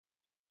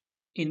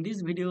In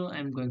this video, I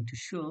am going to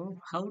show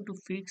how to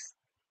fix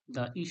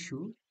the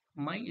issue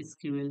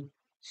MySQL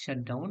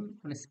shut down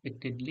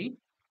unexpectedly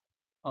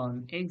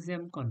on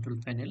exam control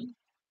panel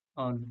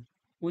on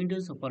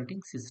Windows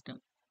operating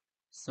system.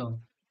 So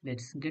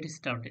let's get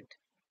started.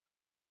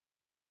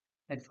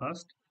 At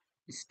first,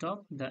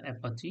 stop the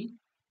Apache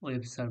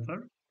web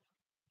server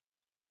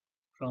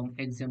from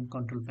exam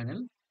control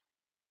panel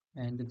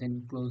and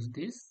then close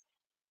this.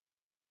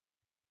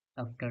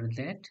 After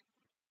that,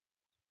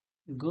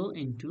 go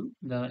into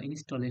the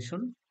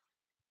installation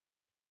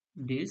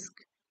disk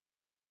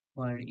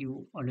where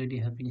you already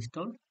have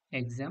installed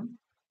exam.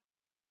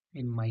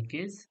 In my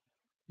case,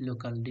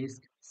 local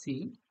disk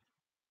C.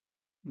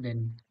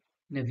 Then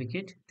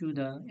navigate to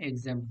the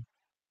exam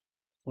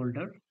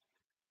folder.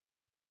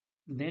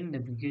 Then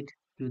navigate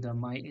to the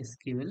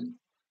MySQL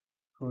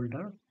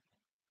folder.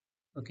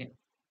 Okay,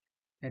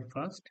 at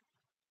first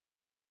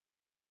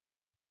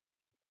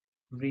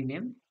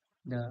rename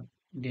the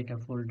data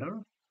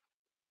folder.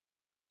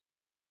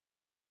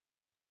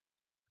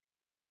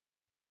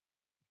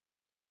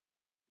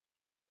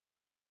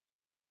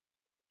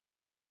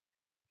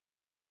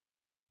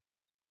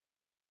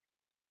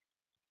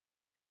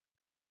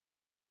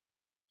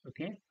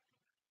 Okay,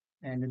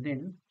 and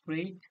then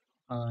create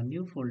a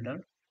new folder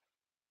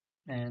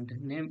and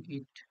name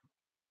it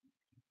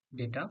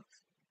data.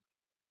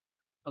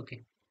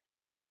 Okay,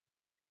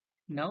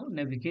 now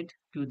navigate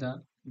to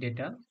the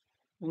data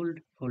old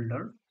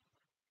folder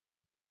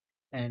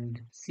and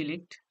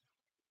select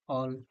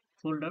all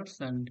folders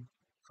and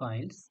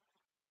files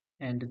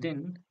and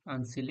then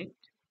unselect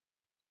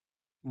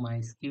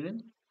MySQL,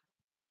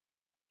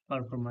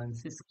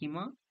 performance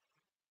schema,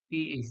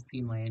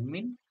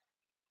 phpMyAdmin,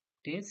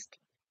 test,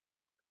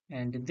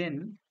 and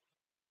then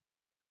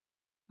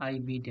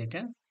IB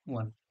data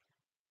 1.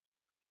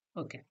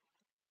 Okay,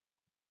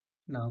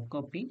 now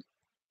copy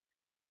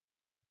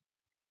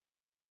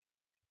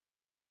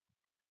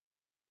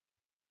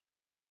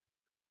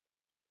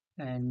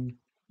and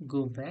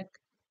go back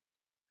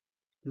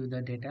to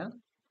the data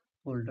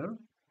folder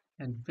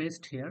and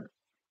paste here.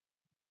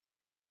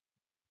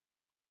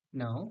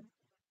 Now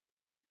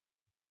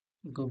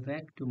go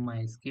back to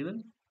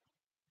MySQL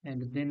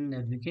and then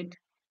navigate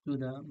to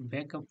the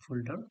backup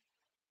folder.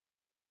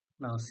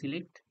 Now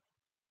select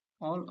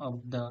all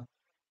of the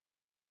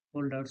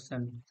folders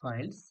and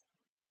files,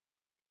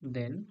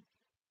 then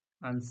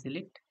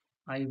unselect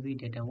IB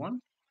data 1.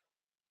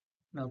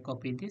 Now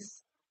copy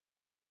this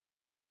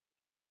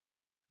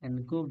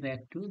and go back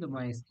to the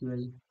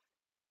MySQL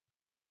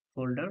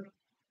folder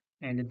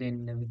and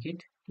then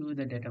navigate to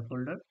the data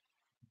folder.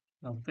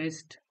 Now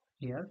paste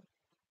here,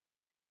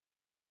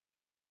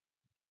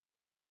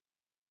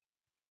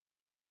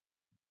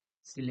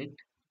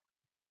 select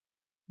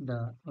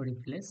the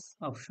replace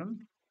option.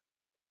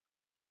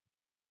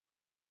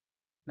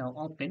 Now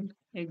open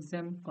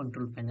exam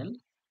control panel.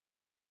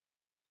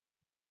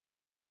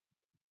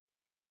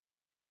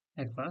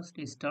 At first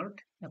start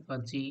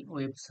Apache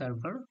web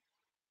server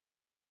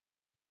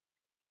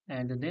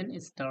and then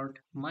start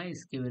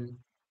MySQL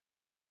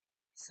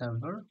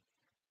server.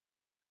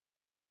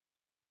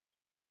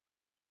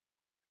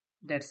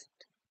 That's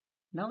it.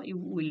 Now you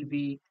will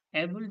be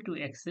able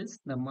to access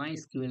the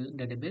MySQL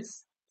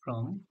database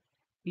from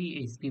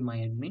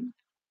phpMyAdmin.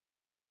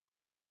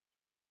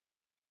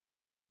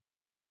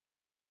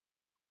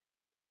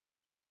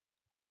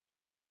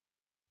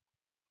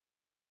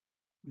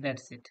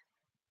 That's it.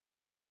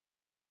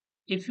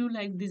 If you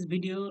like this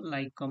video,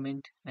 like,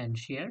 comment and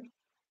share.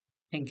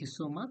 Thank you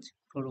so much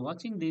for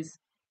watching this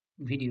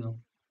video.